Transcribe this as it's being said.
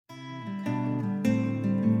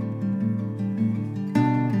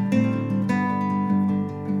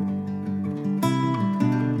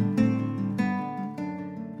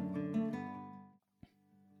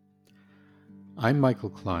I'm Michael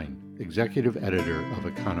Klein, Executive Editor of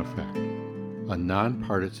Econofact, a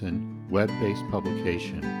nonpartisan, web-based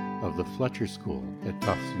publication of the Fletcher School at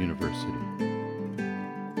Tufts University.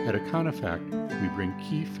 At Econofact, we bring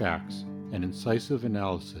key facts and incisive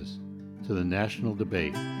analysis to the national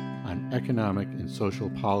debate on economic and social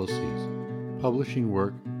policies, publishing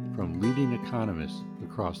work from leading economists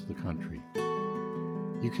across the country.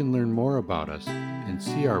 You can learn more about us and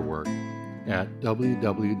see our work at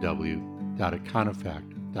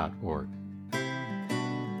www.econofact.org.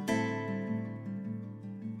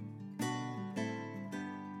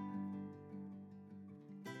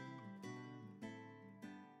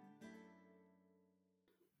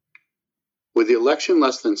 With the election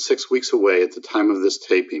less than 6 weeks away at the time of this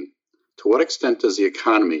taping, to what extent does the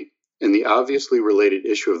economy and the obviously related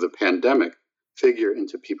issue of the pandemic figure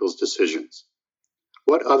into people's decisions?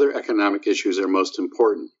 What other economic issues are most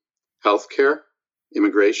important? Healthcare,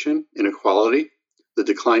 immigration, inequality, the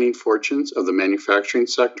declining fortunes of the manufacturing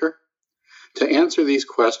sector? To answer these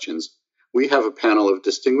questions, we have a panel of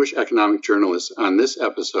distinguished economic journalists on this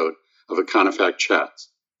episode of Econofact Chats.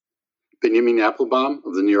 Benjamin Applebaum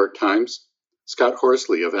of the New York Times, Scott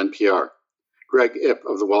Horsley of NPR, Greg Ip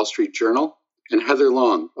of the Wall Street Journal, and Heather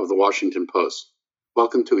Long of the Washington Post.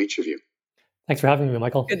 Welcome to each of you. Thanks for having me,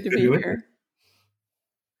 Michael. Good to be here.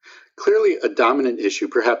 Clearly, a dominant issue,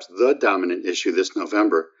 perhaps the dominant issue this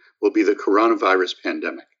November, will be the coronavirus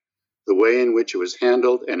pandemic, the way in which it was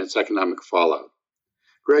handled and its economic fallout.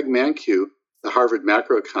 Greg Mankiw, the Harvard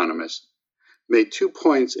macroeconomist, made 2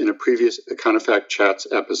 points in a previous Econofact Chats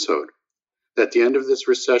episode: that the end of this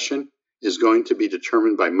recession is going to be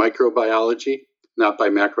determined by microbiology, not by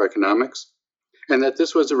macroeconomics, and that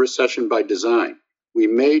this was a recession by design. We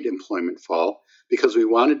made employment fall because we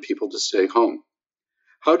wanted people to stay home.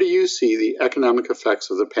 How do you see the economic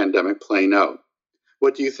effects of the pandemic playing out?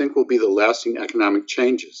 What do you think will be the lasting economic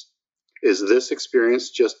changes? Is this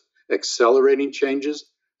experience just accelerating changes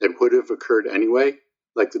that would have occurred anyway,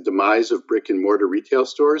 like the demise of brick and mortar retail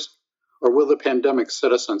stores? Or will the pandemic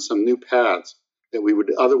set us on some new paths that we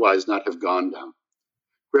would otherwise not have gone down?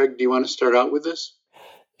 Greg, do you want to start out with this?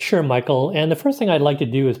 Sure, Michael. And the first thing I'd like to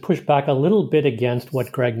do is push back a little bit against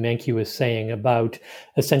what Greg Mankiw is saying about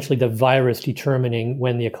essentially the virus determining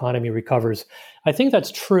when the economy recovers. I think that's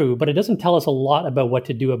true, but it doesn't tell us a lot about what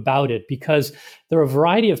to do about it, because there are a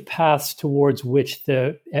variety of paths towards which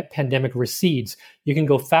the pandemic recedes. You can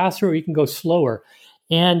go faster or you can go slower.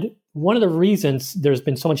 And one of the reasons there's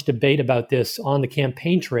been so much debate about this on the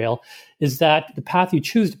campaign trail is that the path you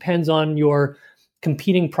choose depends on your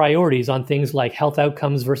competing priorities on things like health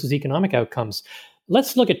outcomes versus economic outcomes.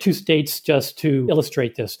 Let's look at 2 states just to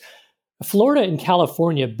illustrate this. Florida and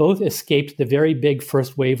California both escaped the very big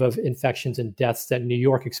first wave of infections and deaths that New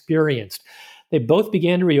York experienced. They both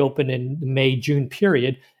began to reopen in the May-June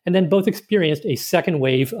period, and then both experienced a second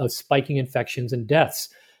wave of spiking infections and deaths.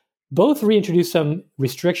 Both reintroduced some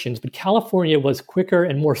restrictions, but California was quicker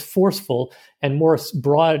and more forceful and more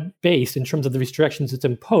broad-based in terms of the restrictions it's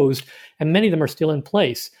imposed, and many of them are still in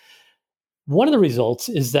place. One of the results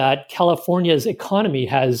is that California's economy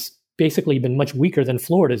has basically been much weaker than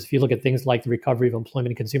Florida's, if you look at things like the recovery of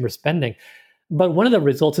employment and consumer spending. But one of the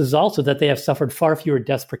results is also that they have suffered far fewer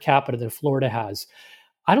deaths per capita than Florida has.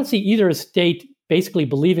 I don't see either state basically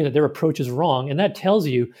believing that their approach is wrong. And that tells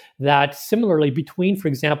you that similarly between, for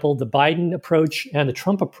example, the Biden approach and the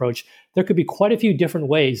Trump approach, there could be quite a few different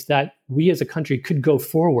ways that we as a country could go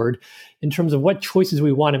forward in terms of what choices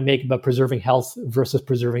we want to make about preserving health versus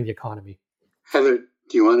preserving the economy. Heather,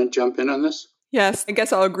 do you want to jump in on this? Yes, I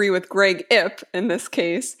guess I'll agree with Greg Ip in this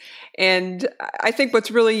case. And I think what's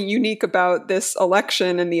really unique about this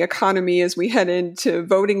election and the economy as we head into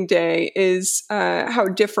voting day is how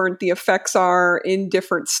different the effects are in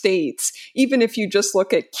different states. Even if you just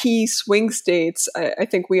look at key swing states, I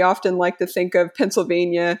think we often like to think of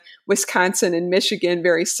Pennsylvania, Wisconsin, and Michigan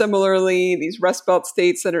very similarly, these Rust Belt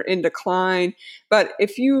states that are in decline. But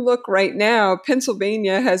if you look right now,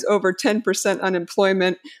 Pennsylvania has over 10%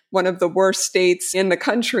 unemployment, one of the worst states in the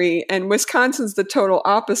country. And Wisconsin's the total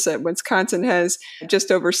opposite. Wisconsin has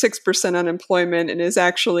just over 6% unemployment and is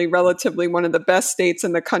actually relatively one of the best states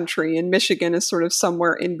in the country. And Michigan is sort of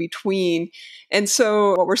somewhere in between. And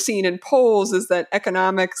so what we're seeing in polls is that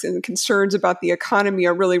economics and concerns about the economy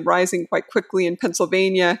are really rising quite quickly in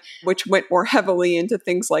Pennsylvania, which went more heavily into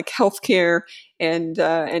things like healthcare and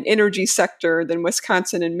energy sector than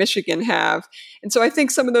Wisconsin and Michigan have. And so I think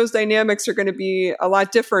some of those dynamics are going to be a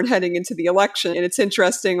lot different heading into the election. And it's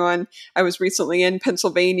interesting I was recently in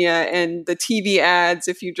Pennsylvania, and the TV ads,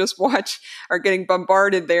 if you just watch, are getting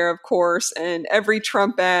bombarded there, of course. And every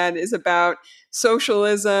Trump ad is about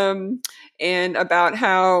socialism and about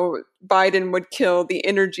how Biden would kill the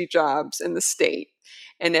energy jobs in the state.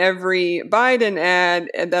 And every Biden ad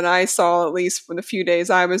that I saw, at least for the few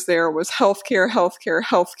days I was there, was healthcare, healthcare,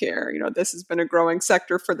 healthcare. This has been a growing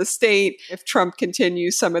sector for the state. If Trump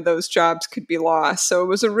continues, some of those jobs could be lost. So it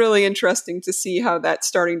was really interesting to see how that's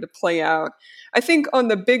starting to play out. I think on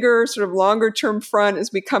the bigger, sort of longer term front,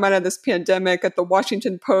 as we come out of this pandemic, at the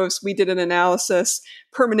Washington Post, we did an analysis.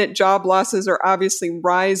 Permanent job losses are obviously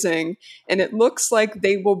rising, and it looks like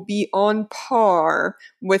they will be on par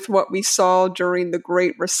with what we saw during the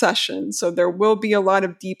Great Recession. So there will be a lot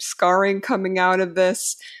of deep scarring coming out of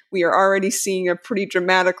this. We are already seeing a pretty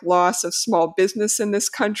dramatic loss of small business in this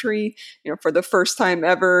country. For the first time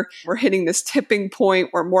ever, we're hitting this tipping point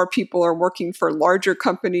where more people are working for larger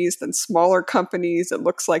companies than smaller companies. It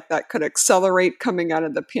looks like that could accelerate coming out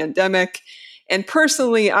of the pandemic. And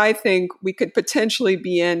personally, I think we could potentially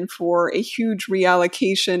be in for a huge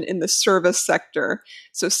reallocation in the service sector.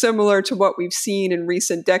 So similar to what we've seen in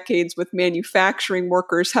recent decades with manufacturing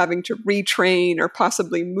workers having to retrain or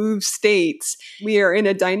possibly move states, we are in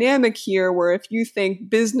a dynamic here where if you think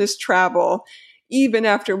business travel, even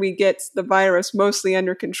after we get the virus mostly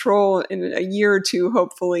under control in a year or two,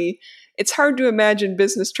 hopefully, it's hard to imagine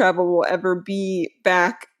business travel will ever be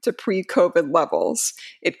back to pre-COVID levels.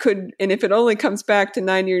 It could, and if it only comes back to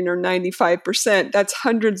 90 or 95%, that's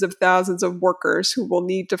hundreds of thousands of workers who will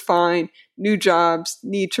need to find new jobs,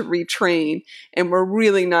 need to retrain. And we're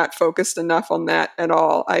really not focused enough on that at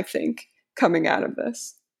all, I think, coming out of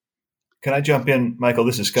this. Can I jump in, Michael?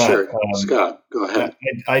 This is Scott. Sure. Scott, go ahead.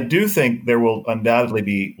 I do think there will undoubtedly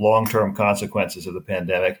be long-term consequences of the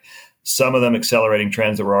pandemic. Some of them accelerating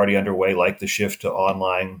trends that were already underway, like the shift to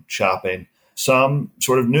online shopping. Some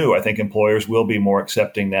sort of new. I think employers will be more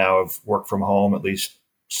accepting now of work from home, at least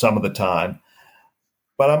some of the time.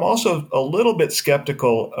 But I'm also a little bit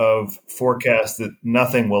skeptical of forecasts that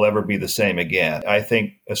nothing will ever be the same again. I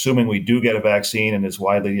think, assuming we do get a vaccine and is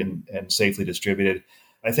widely and safely distributed,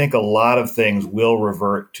 I think a lot of things will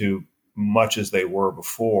revert to much as they were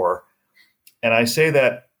before. And I say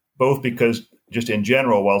that both because just in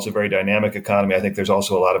general, while it's a very dynamic economy, I think there's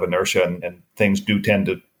also a lot of inertia and things do tend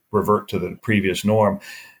to revert to the previous norm.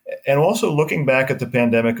 And also looking back at the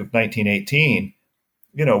pandemic of 1918,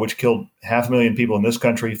 which killed 500,000 people in this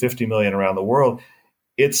country, 50 million around the world,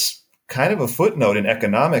 it's kind of a footnote in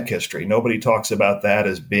economic history. Nobody talks about that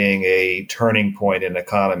as being a turning point in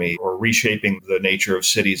economy or reshaping the nature of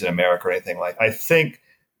cities in America or anything like that. I think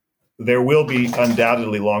there will be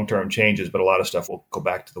undoubtedly long-term changes, but a lot of stuff will go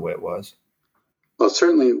back to the way it was. Well,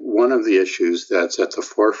 certainly one of the issues that's at the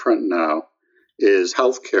forefront now is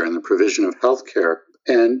healthcare and the provision of healthcare.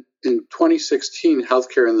 And in 2016,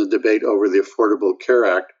 healthcare in the debate over the Affordable Care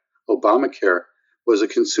Act, Obamacare, was a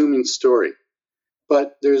consuming story.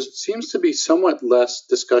 But there seems to be somewhat less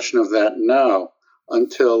discussion of that now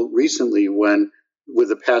until recently when, with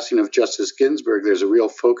the passing of Justice Ginsburg, there's a real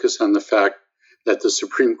focus on the fact that the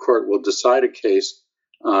Supreme Court will decide a case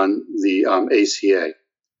on the ACA.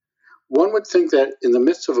 One would think that in the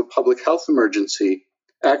midst of a public health emergency,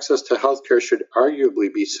 access to healthcare should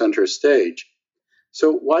arguably be center stage.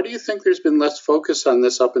 So why do you think there's been less focus on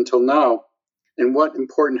this up until now? And what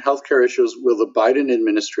important healthcare issues will the Biden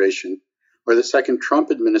administration or the second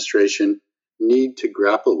Trump administration need to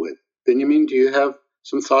grapple with? Benjamin, do you have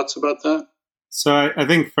some thoughts about that? So I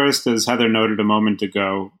think first, as Heather noted a moment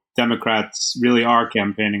ago, Democrats really are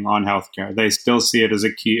campaigning on healthcare. They still see it as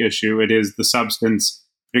a key issue. It is the substance,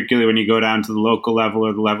 particularly when you go down to the local level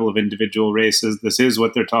or the level of individual races. This is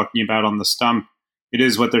what they're talking about on the stump. It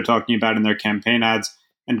is what they're talking about in their campaign ads.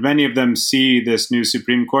 And many of them see this new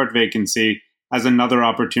Supreme Court vacancy as another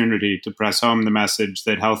opportunity to press home the message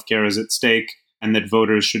that healthcare is at stake and that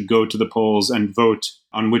voters should go to the polls and vote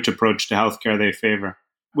on which approach to healthcare they favor.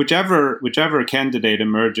 Whichever candidate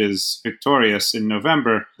emerges victorious in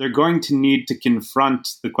November, they're going to need to confront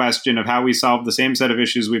the question of how we solve the same set of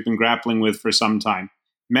issues we've been grappling with for some time.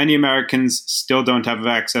 Many Americans still don't have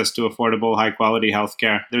access to affordable, high-quality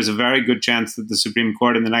healthcare. There's a very good chance that the Supreme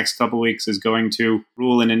Court in the next couple of weeks is going to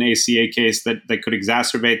rule in an ACA case that could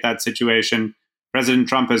exacerbate that situation. President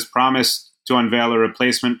Trump has promised to unveil a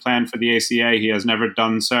replacement plan for the ACA. He has never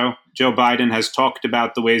done so. Joe Biden has talked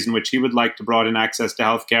about the ways in which he would like to broaden access to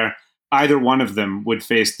healthcare. Either one of them would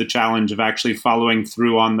face the challenge of actually following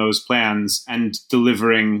through on those plans and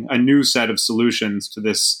delivering a new set of solutions to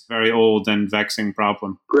this very old and vexing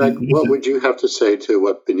problem. Greg, what would you have to say to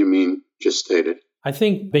what Benjamin just stated? I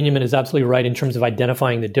think Benjamin is absolutely right in terms of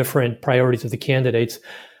identifying the different priorities of the candidates.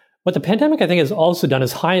 What the pandemic, I think, has also done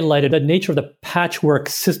is highlighted the nature of the patchwork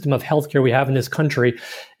system of healthcare we have in this country.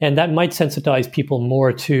 And that might sensitize people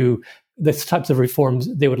more to the types of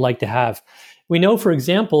reforms they would like to have. We know, for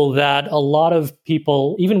example, that a lot of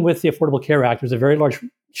people, even with the Affordable Care Act, there's a very large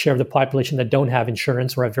share of the population that don't have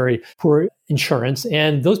insurance or have very poor insurance.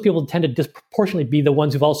 And those people tend to disproportionately be the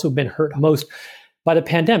ones who've also been hurt most by the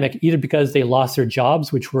pandemic, either because they lost their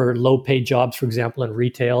jobs, which were low-paid jobs, for example, in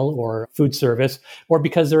retail or food service, or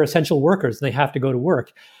because they're essential workers and they have to go to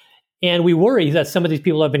work. And we worry that some of these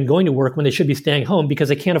people have been going to work when they should be staying home because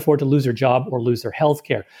they can't afford to lose their job or lose their health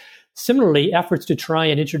care. Similarly, efforts to try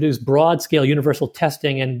and introduce broad-scale universal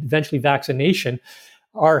testing and eventually vaccination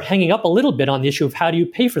are hanging up a little bit on the issue of how do you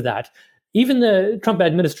pay for that. Even the Trump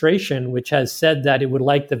administration, which has said that it would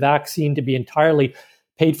like the vaccine to be entirely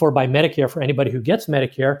paid for by Medicare for anybody who gets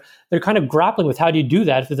Medicare, they're kind of grappling with how do you do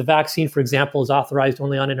that if the vaccine, for example, is authorized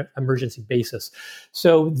only on an emergency basis.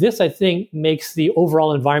 So this, I think, makes the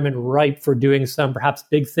overall environment ripe for doing some perhaps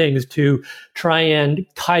big things to try and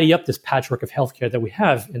tidy up this patchwork of healthcare that we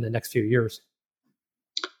have in the next few years.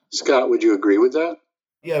 Scott, would you agree with that?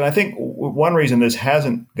 Yeah, and I think one reason this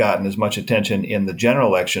hasn't gotten as much attention in the general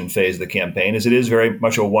election phase of the campaign is it is very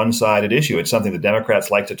much a one-sided issue. It's something the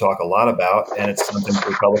Democrats like to talk a lot about, and it's something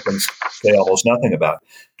Republicans say almost nothing about.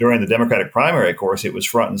 During the Democratic primary, of course, it was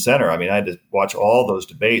front and center. I mean, I had to watch all those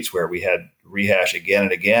debates where we had rehash again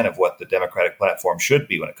and again of what the Democratic platform should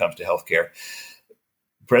be when it comes to health care.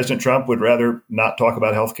 President Trump would rather not talk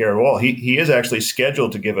about healthcare at all. He is actually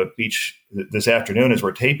scheduled to give a speech this afternoon as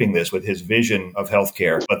we're taping this with his vision of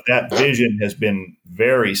healthcare. But that vision has been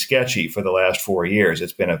very sketchy for the last 4 years.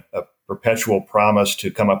 It's been a perpetual promise to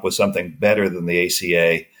come up with something better than the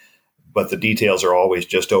ACA, but the details are always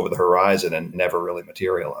just over the horizon and never really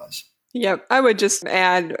materialize. Yep. I would just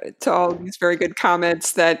add to all these very good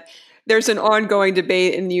comments that there's an ongoing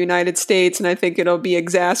debate in the United States, and I think it'll be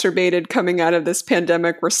exacerbated coming out of this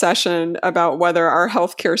pandemic recession about whether our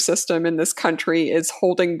healthcare system in this country is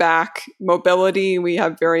holding back mobility. We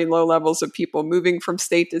have very low levels of people moving from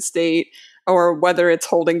state to state, or whether it's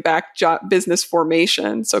holding back business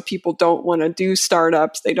formation. So people don't want to do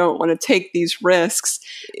startups. They don't want to take these risks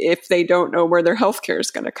if they don't know where their healthcare is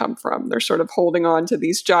going to come from. They're sort of holding on to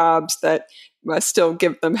these jobs that still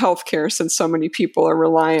give them health care, since so many people are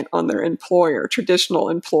reliant on their employer, traditional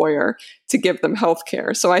employer, to give them health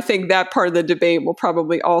care. So I think that part of the debate will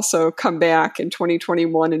probably also come back in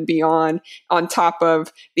 2021 and beyond, on top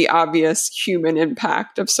of the obvious human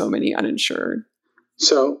impact of so many uninsured.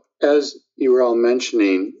 So as you were all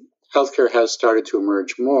mentioning, healthcare has started to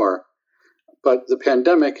emerge more, but the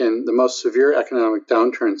pandemic and the most severe economic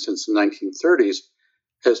downturn since the 1930s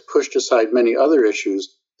has pushed aside many other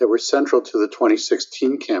issues that were central to the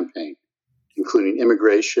 2016 campaign, including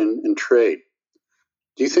immigration and trade.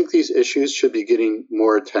 Do you think these issues should be getting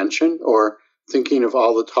more attention, or thinking of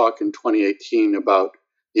all the talk in 2018 about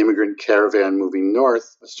the immigrant caravan moving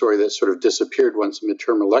north, a story that sort of disappeared once the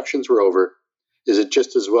midterm elections were over? Is it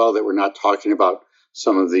just as well that we're not talking about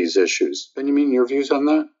some of these issues? Benjamin, your views on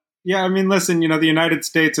that? Yeah, I mean, listen, the United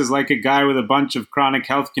States is like a guy with a bunch of chronic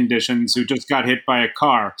health conditions who just got hit by a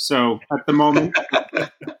car. So at the moment,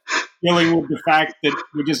 dealing with the fact that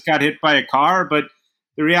we just got hit by a car, but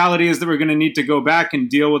the reality is that we're going to need to go back and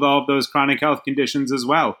deal with all of those chronic health conditions as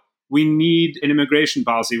well. We need an immigration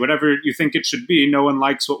policy, whatever you think it should be. No one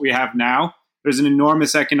likes what we have now. There's an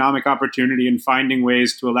enormous economic opportunity in finding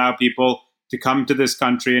ways to allow people to come to this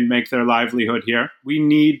country and make their livelihood here. We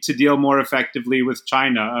need to deal more effectively with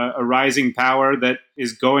China, a rising power that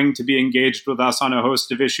is going to be engaged with us on a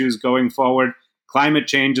host of issues going forward. Climate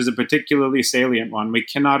change is a particularly salient one. We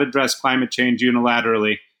cannot address climate change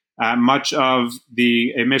unilaterally. Much of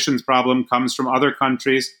the emissions problem comes from other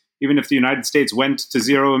countries. Even if the United States went to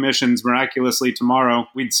zero emissions miraculously tomorrow,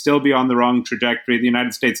 we'd still be on the wrong trajectory. The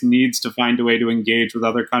United States needs to find a way to engage with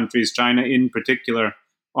other countries, China in particular,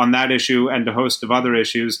 on that issue and a host of other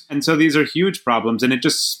issues. And so these are huge problems. And it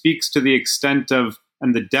just speaks to the extent of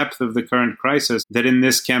and the depth of the current crisis that in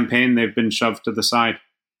this campaign they've been shoved to the side.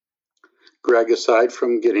 Greg, aside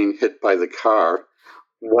from getting hit by the car,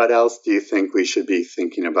 what else do you think we should be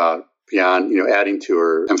thinking about beyond, adding to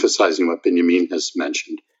or emphasizing what Benjamin has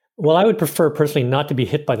mentioned? Well, I would prefer personally not to be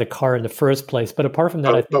hit by the car in the first place. But apart from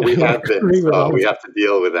that, I think but we have been. So we have to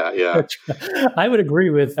deal with that. Yeah. I would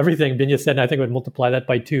agree with everything Binya said, and I think I would multiply that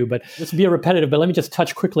by 2. But this would be a repetitive, but let me just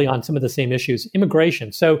touch quickly on some of the same issues.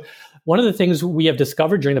 Immigration. So one of the things we have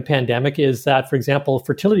discovered during the pandemic is that, for example,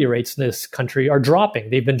 fertility rates in this country are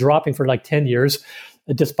dropping. They've been dropping for like 10 years.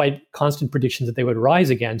 Despite constant predictions that they would rise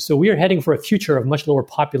again. So we are heading for a future of much lower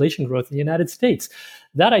population growth in the United States.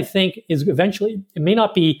 That, I think, is eventually, it may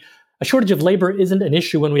not be A shortage of labor isn't an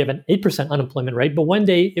issue when we have an 8% unemployment rate, but one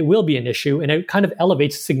day it will be an issue, and it kind of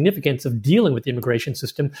elevates the significance of dealing with the immigration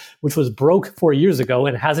system, which was broke 4 years ago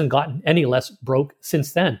and hasn't gotten any less broke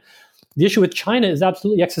since then. The issue with China is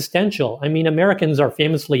absolutely existential. I mean, Americans are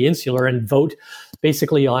famously insular and vote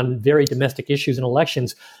basically on very domestic issues in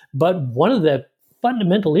elections, but one of the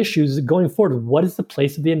fundamental issues going forward, what is the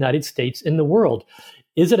place of the United States in the world?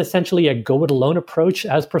 Is it essentially a go-it-alone approach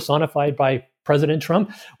as personified by President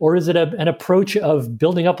Trump, or is it an approach of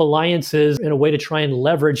building up alliances in a way to try and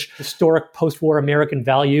leverage historic post-war American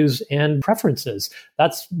values and preferences?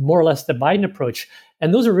 That's more or less the Biden approach.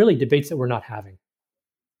 And those are really debates that we're not having.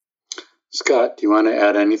 Scott, do you want to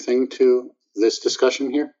add anything to this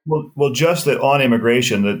discussion here? Well, just that on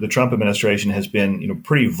immigration, the Trump administration has been,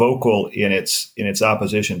 pretty vocal in its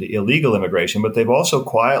opposition to illegal immigration, but they've also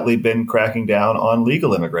quietly been cracking down on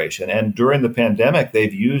legal immigration. And during the pandemic,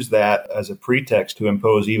 they've used that as a pretext to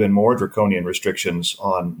impose even more draconian restrictions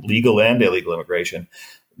on legal and illegal immigration,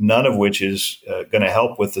 none of which is going to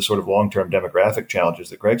help with the sort of long-term demographic challenges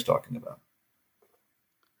that Greg's talking about.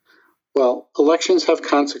 Well, elections have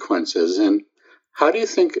consequences, and how do you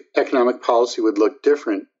think economic policy would look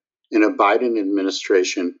different in a Biden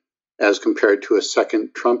administration as compared to a second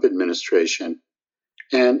Trump administration?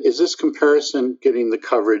 And is this comparison getting the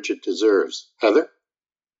coverage it deserves? Heather?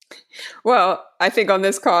 Well, I think on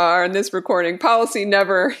this call, on this recording, policy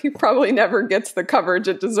probably never gets the coverage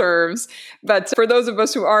it deserves. But for those of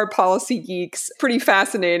us who are policy geeks, pretty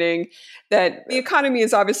fascinating that the economy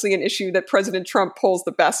is obviously an issue that President Trump polls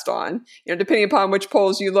the best on. Depending upon which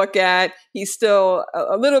polls you look at, he's still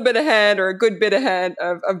a little bit ahead or a good bit ahead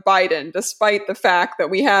of Biden, despite the fact that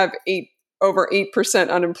we have over 8%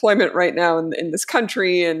 unemployment right now in this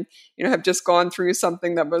country, and have just gone through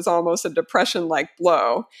something that was almost a depression-like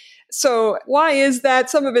blow. So why is that?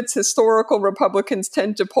 Some of it's historical. Republicans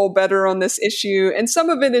tend to poll better on this issue, and some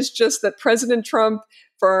of it is just that President Trump,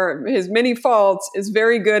 for his many faults, is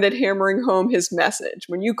very good at hammering home his message.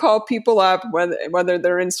 When you call people up, whether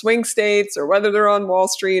they're in swing states or whether they're on Wall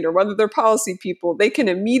Street or whether they're policy people, they can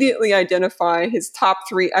immediately identify his top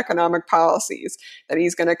 3 economic policies, that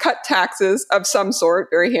he's going to cut taxes of some sort,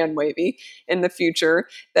 very hand-wavy, in the future,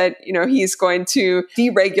 that he's going to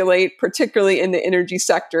deregulate, particularly in the energy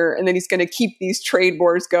sector, and then he's going to keep these trade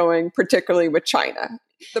wars going, particularly with China.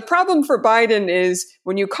 The problem for Biden is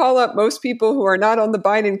when you call up most people who are not on the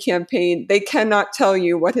Biden campaign, they cannot tell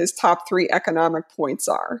you what his top 3 economic points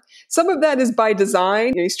are. Some of that is by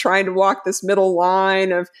design. He's trying to walk this middle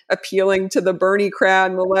line of appealing to the Bernie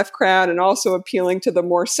crowd and the left crowd and also appealing to the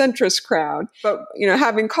more centrist crowd. But,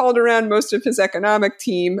 having called around most of his economic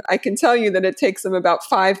team, I can tell you that it takes him about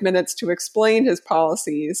 5 minutes to explain his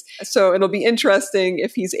policies. So it'll be interesting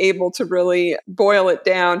if he's able to really boil it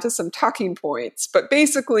down to some talking points. But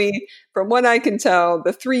basically, from what I can tell,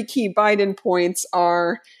 the 3 key Biden points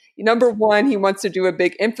are, number 1, he wants to do a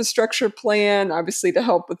big infrastructure plan, obviously to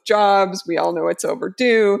help with jobs. We all know it's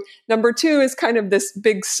overdue. Number 2 is kind of this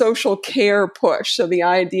big social care push. So the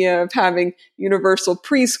idea of having universal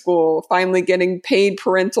preschool, finally getting paid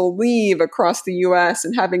parental leave across the U.S.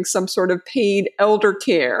 and having some sort of paid elder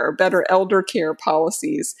care, better elder care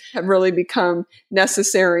policies have really become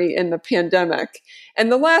necessary in the pandemic. And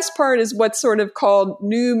the last part is what's sort of called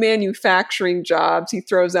new manufacturing jobs. He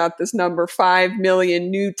throws out this number, 5 million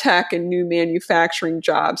new tech and new manufacturing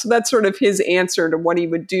jobs. So that's sort of his answer to what he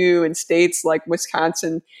would do in states like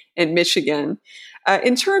Wisconsin and Michigan.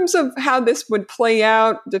 In terms of how this would play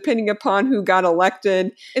out, depending upon who got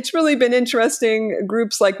elected, it's really been interesting.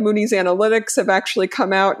 Groups like Moody's Analytics have actually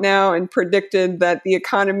come out now and predicted that the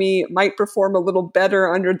economy might perform a little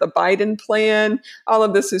better under the Biden plan. All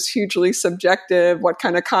of this is hugely subjective. What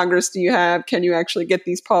kind of Congress do you have? Can you actually get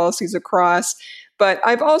these policies across? But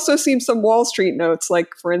I've also seen some Wall Street notes, like,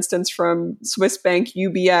 for instance, from Swiss bank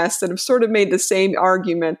UBS, that have sort of made the same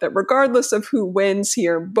argument that regardless of who wins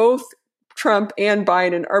here, both Trump and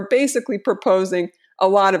Biden are basically proposing a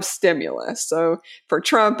lot of stimulus. So for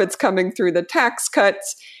Trump, it's coming through the tax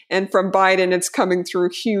cuts, and from Biden, it's coming through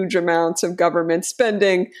huge amounts of government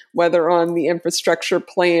spending, whether on the infrastructure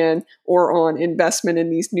plan or on investment in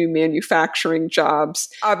these new manufacturing jobs.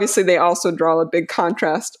 Obviously, they also draw a big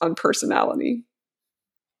contrast on personality.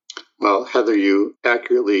 Well, Heather, you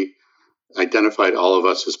accurately identified all of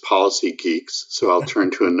us as policy geeks, so I'll turn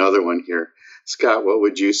to another one here. Scott, what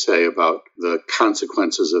would you say about the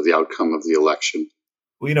consequences of the outcome of the election?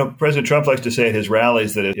 Well, President Trump likes to say at his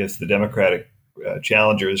rallies that if the Democratic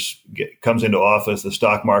challengers comes into office, the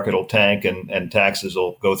stock market will tank and taxes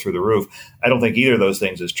will go through the roof. I don't think either of those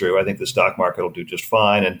things is true. I think the stock market will do just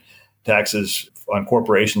fine. And Taxes on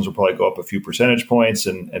corporations will probably go up a few percentage points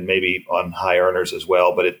and maybe on high earners as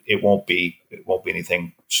well, but it won't be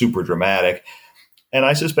anything super dramatic. And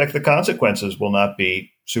I suspect the consequences will not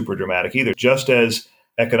be super dramatic either. Just as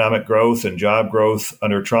economic growth and job growth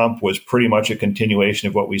under Trump was pretty much a continuation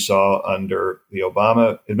of what we saw under the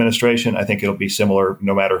Obama administration, I think it'll be similar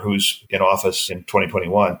no matter who's in office in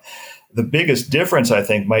 2021. The biggest difference, I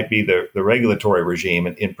think, might be the regulatory regime,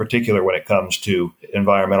 in particular when it comes to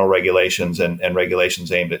environmental regulations and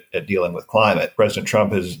regulations aimed at dealing with climate. President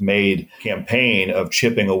Trump has made a campaign of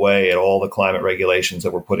chipping away at all the climate regulations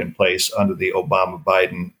that were put in place under the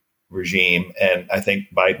Obama-Biden regime, and I think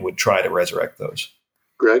Biden would try to resurrect those.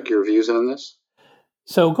 Greg, your views on this?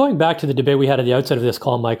 So going back to the debate we had at the outset of this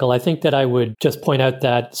call, Michael, I think that I would just point out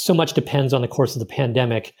that so much depends on the course of the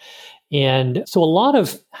pandemic. And so a lot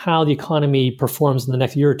of how the economy performs in the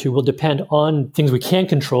next year or two will depend on things we can't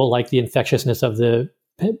control, like the infectiousness of the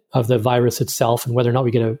virus itself and whether or not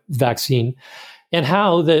we get a vaccine, and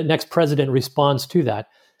how the next president responds to that.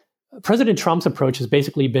 President Trump's approach has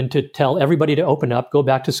basically been to tell everybody to open up, go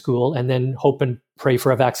back to school, and then hope and pray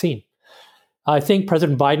for a vaccine. I think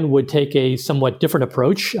President Biden would take a somewhat different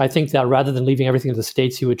approach. I think that rather than leaving everything to the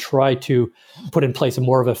states, he would try to put in place a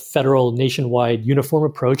more of a federal, nationwide, uniform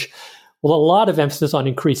approach with a lot of emphasis on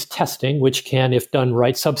increased testing, which can, if done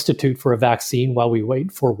right, substitute for a vaccine while we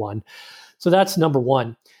wait for one. So that's number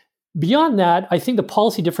one. Beyond that, I think the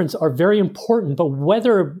policy differences are very important, but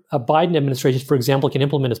whether a Biden administration, for example, can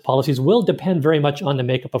implement its policies will depend very much on the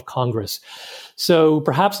makeup of Congress. So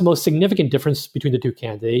perhaps the most significant difference between the two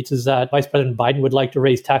candidates is that Vice President Biden would like to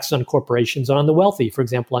raise taxes on corporations and on the wealthy, for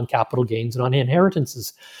example, on capital gains and on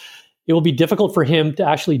inheritances. It will be difficult for him to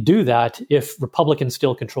actually do that if Republicans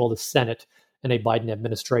still control the Senate in a Biden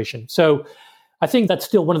administration. So I think that's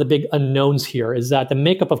still one of the big unknowns here, is that the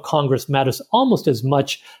makeup of Congress matters almost as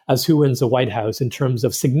much as who wins the White House in terms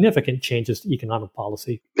of significant changes to economic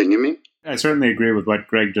policy. Benjamin? I certainly agree with what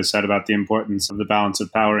Greg just said about the importance of the balance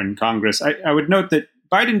of power in Congress. I would note that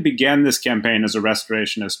Biden began this campaign as a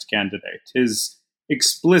restorationist candidate. His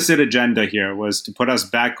explicit agenda here was to put us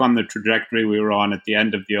back on the trajectory we were on at the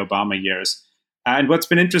end of the Obama years. And what's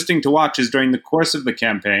been interesting to watch is during the course of the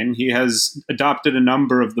campaign, he has adopted a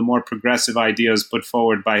number of the more progressive ideas put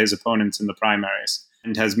forward by his opponents in the primaries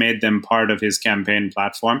and has made them part of his campaign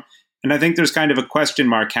platform. And I think there's kind of a question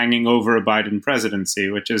mark hanging over a Biden presidency,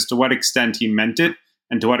 which is to what extent he meant it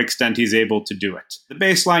and to what extent he's able to do it. The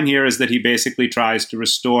baseline here is that he basically tries to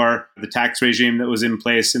restore the tax regime that was in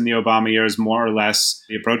place in the Obama years, more or less,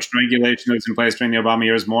 the approach to regulation that was in place during the Obama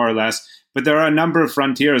years, more or less. But there are a number of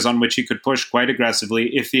frontiers on which he could push quite aggressively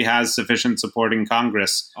if he has sufficient support in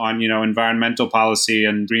Congress on, environmental policy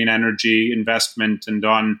and green energy investment and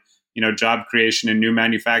on, job creation in new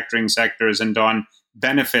manufacturing sectors and on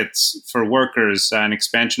benefits for workers and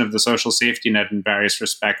expansion of the social safety net in various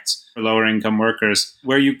respects for lower income workers,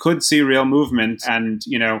 where you could see real movement. And,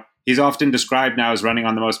 he's often described now as running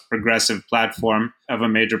on the most progressive platform of a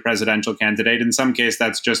major presidential candidate. In some case,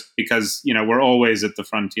 that's just because, we're always at the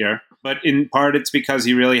frontier. But in part, it's because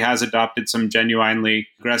he really has adopted some genuinely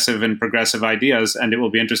aggressive and progressive ideas. And it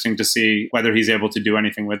will be interesting to see whether he's able to do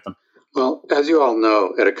anything with them. Well, as you all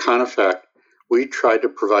know, at Econofact, we try to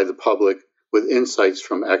provide the public with insights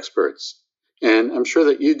from experts. And I'm sure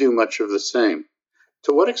that you do much of the same.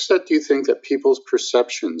 To what extent do you think that people's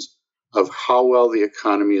perceptions of how well the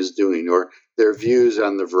economy is doing, or their views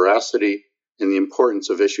on the veracity and the importance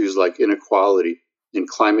of issues like inequality and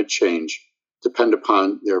climate change, depend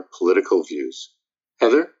upon their political views?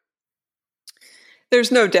 Heather?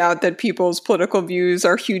 There's no doubt that people's political views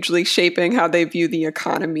are hugely shaping how they view the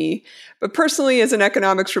economy. But personally, as an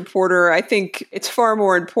economics reporter, I think it's far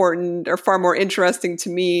more important or far more interesting to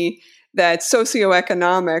me that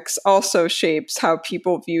socioeconomics also shapes how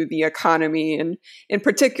people view the economy. And in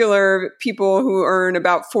particular, people who earn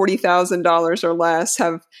about $40,000 or less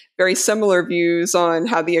have very similar views on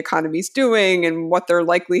how the economy's doing and what their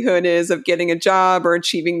likelihood is of getting a job or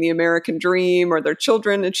achieving the American dream, or their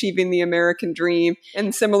children achieving the American dream.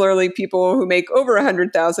 And similarly, people who make over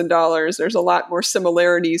 $100,000, there's a lot more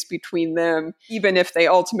similarities between them, even if they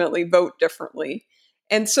ultimately vote differently.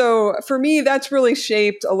 And so for me, that's really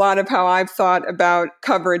shaped a lot of how I've thought about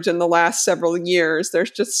coverage in the last several years.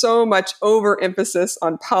 There's just so much overemphasis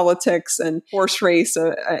on politics and horse race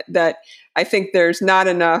that I think there's not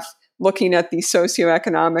enough looking at the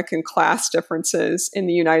socioeconomic and class differences in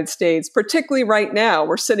the United States, particularly right now.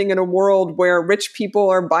 We're sitting in a world where rich people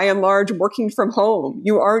are by and large working from home.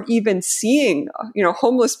 You aren't even seeing,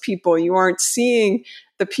 homeless people. You aren't seeing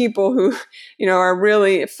the people who, are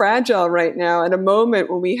really fragile right now at a moment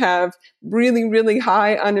when we have really, really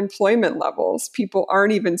high unemployment levels. People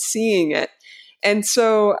aren't even seeing it. And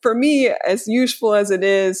so for me, as useful as it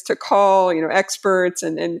is to call, experts,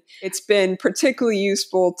 and it's been particularly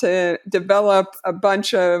useful to develop a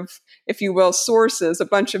bunch of, if you will, sources, a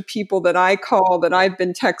bunch of people that I call, that I've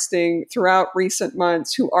been texting throughout recent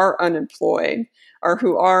months who are unemployed or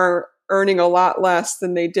who are earning a lot less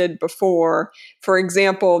than they did before. For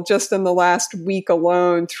example, just in the last week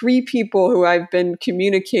alone, 3 people who I've been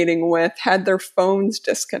communicating with had their phones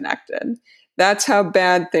disconnected. That's how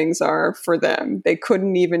bad things are for them. They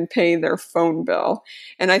couldn't even pay their phone bill.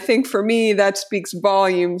 And I think for me, that speaks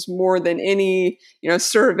volumes more than any,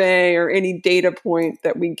 survey or any data point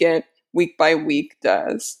that we get week by week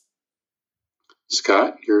does.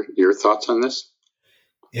 Scott, your thoughts on this?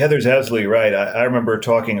 Heather's absolutely right. I remember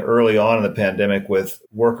talking early on in the pandemic with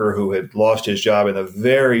a worker who had lost his job in the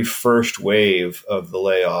very first wave of the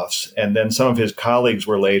layoffs. And then some of his colleagues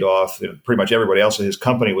were laid off. Pretty much everybody else in his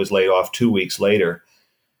company was laid off 2 weeks later.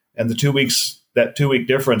 And that 2-week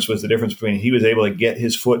difference was the difference between he was able to get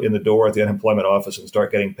his foot in the door at the unemployment office and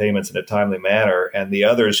start getting payments in a timely manner. And the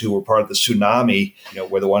others who were part of the tsunami,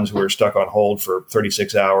 were the ones who were stuck on hold for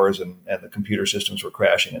 36 hours and the computer systems were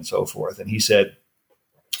crashing and so forth. And he said,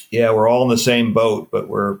 yeah, we're all in the same boat, but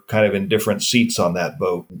we're kind of in different seats on that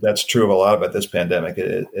boat. That's true of a lot about this pandemic.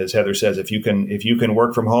 As Heather says, if you can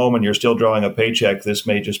work from home and you're still drawing a paycheck, this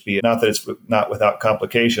may just be, not that it's not without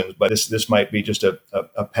complications, but this might be just a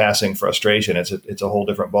passing frustration. It's a whole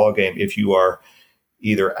different ballgame if you are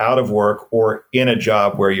either out of work or in a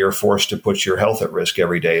job where you're forced to put your health at risk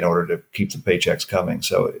every day in order to keep the paychecks coming.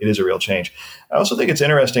 So it is a real change. I also think it's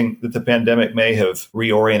interesting that the pandemic may have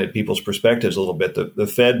reoriented people's perspectives a little bit. The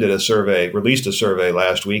Fed released a survey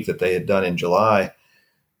last week that they had done in July,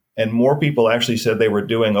 and more people actually said they were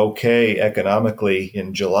doing okay economically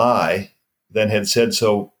in July than had said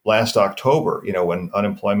so last October, when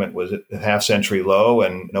unemployment was at a half-century low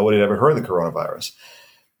and nobody had ever heard of the coronavirus.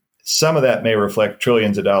 Some of that may reflect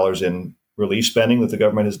trillions of dollars in relief spending that the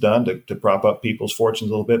government has done to prop up people's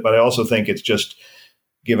fortunes a little bit. But I also think it's just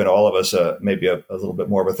given all of us maybe a little bit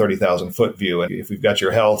more of a 30,000-foot view. And if you've got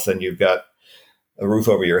your health and you've got a roof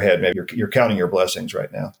over your head, maybe you're counting your blessings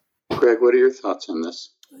right now. Greg, what are your thoughts on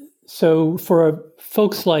this? So for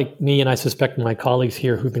folks like me, and I suspect my colleagues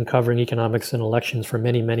here who've been covering economics and elections for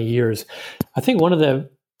many, many years, I think one of the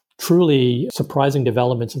truly surprising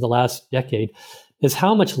developments of the last decade is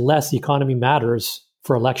how much less the economy matters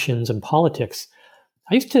for elections and politics.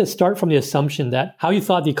 I used to start from the assumption that how you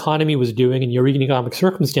thought the economy was doing and your economic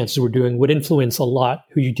circumstances were doing would influence a lot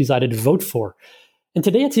who you decided to vote for. And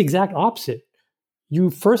today it's the exact opposite.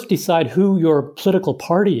 You first decide who your political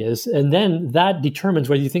party is, and then that determines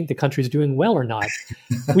whether you think the country is doing well or not.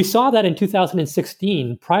 We saw that in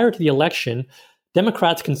 2016. Prior to the election,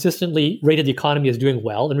 Democrats consistently rated the economy as doing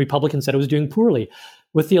well, and Republicans said it was doing poorly.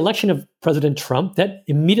 With the election of President Trump, that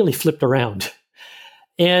immediately flipped around.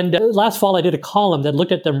 And last fall, I did a column that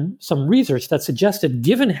looked at some research that suggested,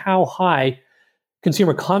 given how high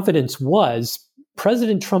consumer confidence was,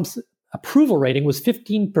 President Trump's approval rating was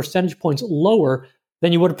 15 percentage points lower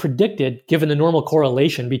than you would have predicted, given the normal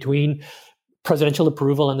correlation between presidential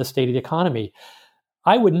approval and the state of the economy.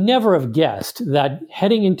 I would never have guessed that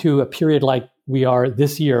heading into a period like we are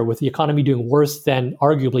this year, with the economy doing worse than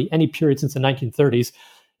arguably any period since the 1930s,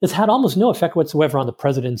 it's had almost no effect whatsoever on the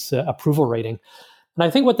president's approval rating. And I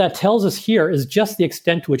think what that tells us here is just the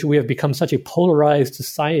extent to which we have become such a polarized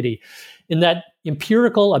society, in that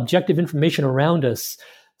empirical, objective information around us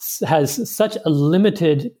has such a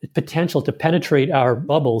limited potential to penetrate our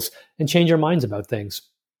bubbles and change our minds about things.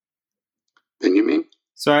 Benjamin?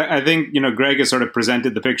 So I think, Greg has sort of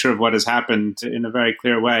presented the picture of what has happened in a very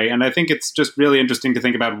clear way. And I think it's just really interesting to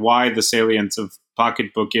think about why the salience of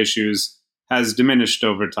pocketbook issues has diminished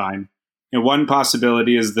over time. One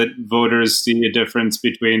possibility is that voters see a difference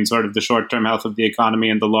between sort of the short-term health of the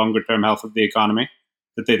economy and the longer-term health of the economy,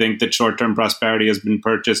 that they think that short-term prosperity has been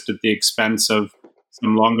purchased at the expense of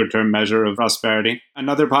some longer-term measure of prosperity.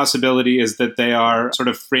 Another possibility is that they are sort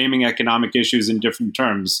of framing economic issues in different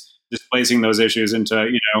terms, displacing those issues into,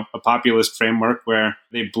 a populist framework where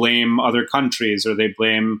they blame other countries or they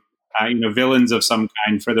blame, villains of some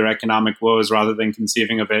kind for their economic woes, rather than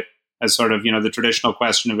conceiving of it as sort of, the traditional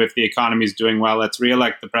question of, if the economy is doing well, let's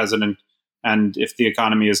reelect the president. And if the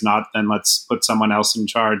economy is not, then let's put someone else in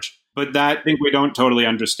charge. But that, I think we don't totally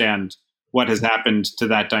understand what has happened to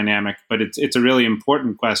that dynamic. But it's a really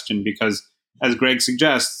important question because, as Greg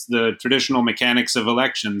suggests, the traditional mechanics of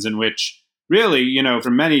elections in which really,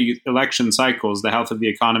 for many election cycles, the health of the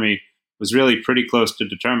economy was really pretty close to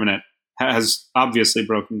determinate, has obviously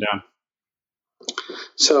broken down.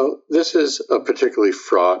 So this is a particularly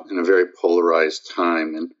fraught and a very polarized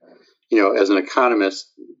time. And, as an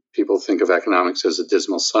economist, people think of economics as a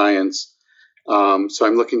dismal science. So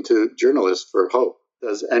I'm looking to journalists for hope.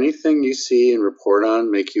 Does anything you see and report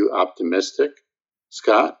on make you optimistic,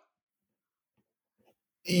 Scott?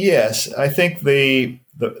 Yes, I think the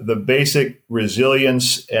basic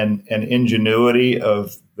resilience and ingenuity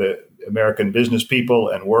of the American business people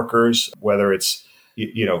and workers, whether it's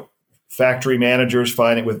factory managers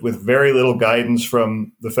finding with very little guidance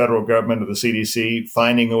from the federal government or the CDC,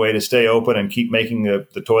 finding a way to stay open and keep making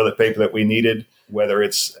the toilet paper that we needed, whether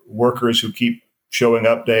it's workers who keep showing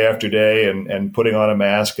up day after day and putting on a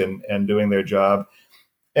mask and doing their job.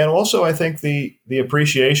 And also, I think the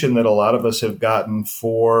appreciation that a lot of us have gotten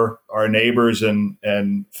for our neighbors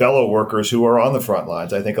and fellow workers who are on the front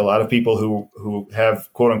lines. I think a lot of people who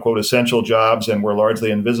have, quote unquote, essential jobs and were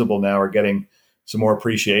largely invisible now are getting some more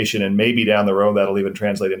appreciation. And maybe down the road, that'll even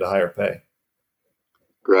translate into higher pay.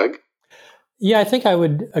 Greg? Yeah, I think I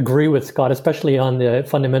would agree with Scott, especially on the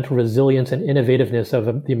fundamental resilience and innovativeness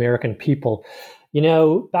of the American people.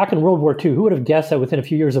 Back in World War II, who would have guessed that within a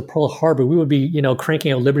few years of Pearl Harbor, we would be,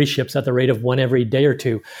 cranking out Liberty ships at the rate of one every day or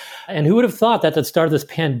two? And who would have thought that at the start of this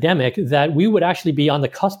pandemic, that we would actually be on the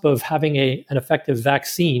cusp of having an effective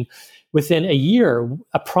vaccine within a year,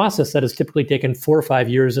 a process that has typically taken 4 or 5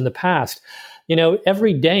 years in the past?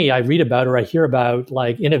 Every day I read about or I hear about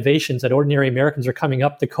innovations that ordinary Americans are coming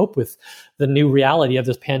up to cope with the new reality of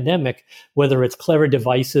this pandemic, whether it's clever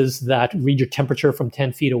devices that read your temperature from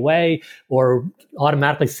 10 feet away or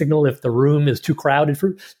automatically signal if the room is too crowded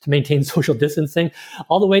to maintain social distancing,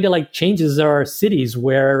 all the way to changes in our cities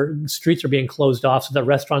where streets are being closed off so that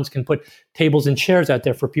restaurants can put tables and chairs out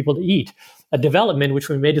there for people to eat. A development which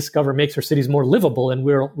we may discover makes our cities more livable and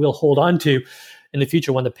we'll hold on to in the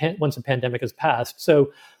future once the pandemic has passed.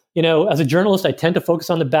 So, as a journalist, I tend to focus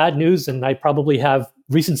on the bad news, and I probably have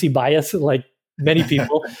recency bias like many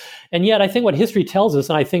people. And yet I think what history tells us,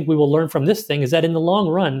 and I think we will learn from this thing, is that in the long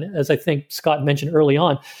run, as I think Scott mentioned early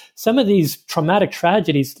on, some of these traumatic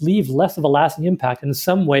tragedies leave less of a lasting impact and in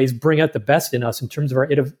some ways bring out the best in us in terms of our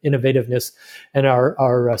innovativeness and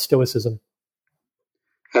our stoicism.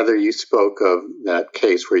 Heather, you spoke of that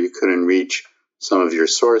case where you couldn't reach some of your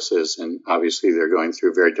sources, and obviously they're going through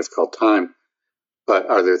a very difficult time. But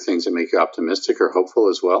are there things that make you optimistic or hopeful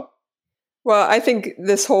as well? Well, I think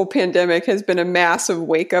this whole pandemic has been a massive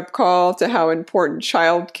wake-up call to how important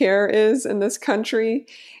childcare is in this country.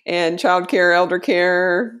 And childcare, elder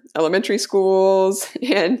care, elementary schools.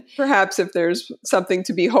 And perhaps if there's something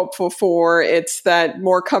to be hopeful for, it's that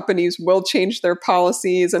more companies will change their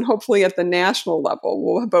policies. And hopefully at the national level,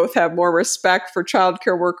 we'll both have more respect for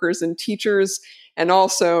childcare workers and teachers, and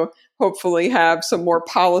also hopefully have some more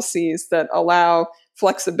policies that allow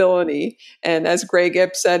flexibility. And as Greg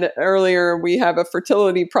Ip said earlier, we have a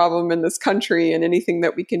fertility problem in this country, and anything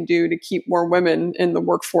that we can do to keep more women in the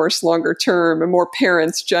workforce longer term and more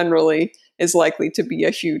parents generally is likely to be a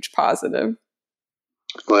huge positive.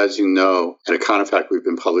 Well, as you know, at Econofact, we've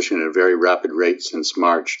been publishing at a very rapid rate since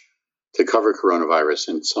March to cover coronavirus,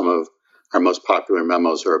 and some of our most popular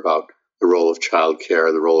memos are about the role of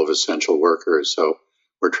childcare, the role of essential workers. So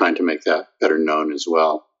we're trying to make that better known as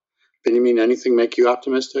well. Benjamin, anything make you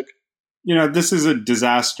optimistic? This is a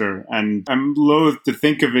disaster, and I'm loath to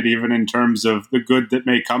think of it even in terms of the good that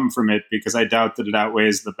may come from it, because I doubt that it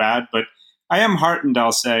outweighs the bad. But I am heartened,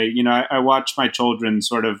 I'll say. I watch my children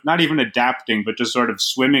sort of not even adapting, but just sort of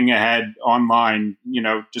swimming ahead online,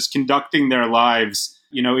 just conducting their lives,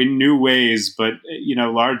 in new ways, but,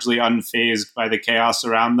 largely unfazed by the chaos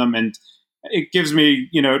around them. And it gives me,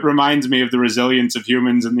 it reminds me of the resilience of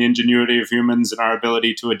humans and the ingenuity of humans and our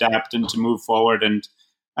ability to adapt and to move forward. And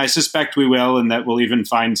I suspect we will, and that we'll even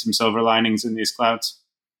find some silver linings in these clouds.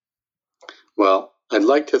 Well, I'd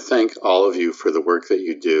like to thank all of you for the work that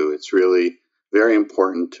you do. It's really very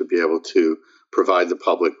important to be able to provide the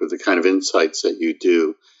public with the kind of insights that you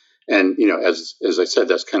do. And, as I said,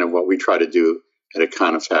 that's kind of what we try to do at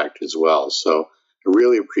Econofact as well. So I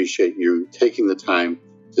really appreciate you taking the time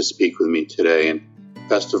to speak with me today, and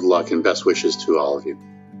best of luck and best wishes to all of you.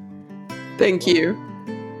 Thank you.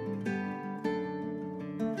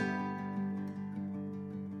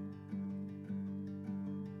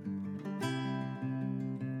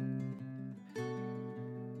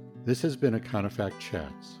 This has been Econofact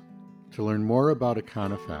Chats. To learn more about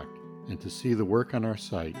Econofact, and to see the work on our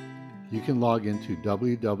site, you can log into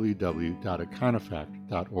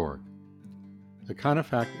www.econofact.org.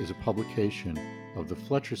 Econofact is a publication of the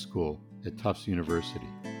Fletcher School at Tufts University.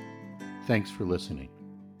 Thanks for listening.